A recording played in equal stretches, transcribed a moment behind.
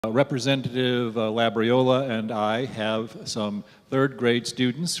Representative Labriola and I have some third grade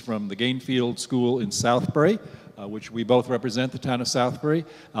students from the Gainfield School in Southbury, which we both represent, the town of Southbury,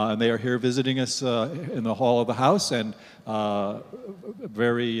 and they are here visiting us in the hall of the house, and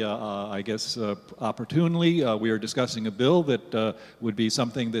very, I guess, opportunely, we are discussing a bill that would be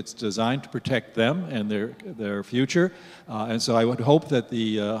something that's designed to protect them and their future, and so I would hope that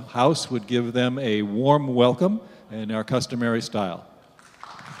the House would give them a warm welcome in our customary style.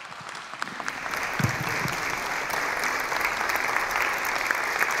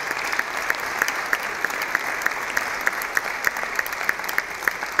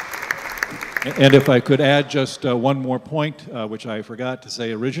 And if I could add just one more point, which I forgot to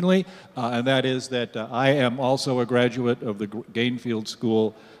say originally, and that is that I am also a graduate of the Gainfield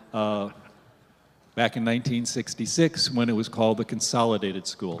School back in 1966 when it was called the Consolidated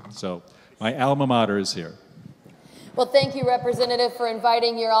School. So my alma mater is here. Well, thank you, Representative, for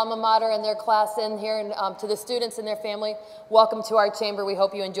inviting your alma mater and their class in here, and to the students and their family. Welcome to our chamber. We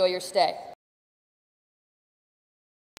hope you enjoy your stay.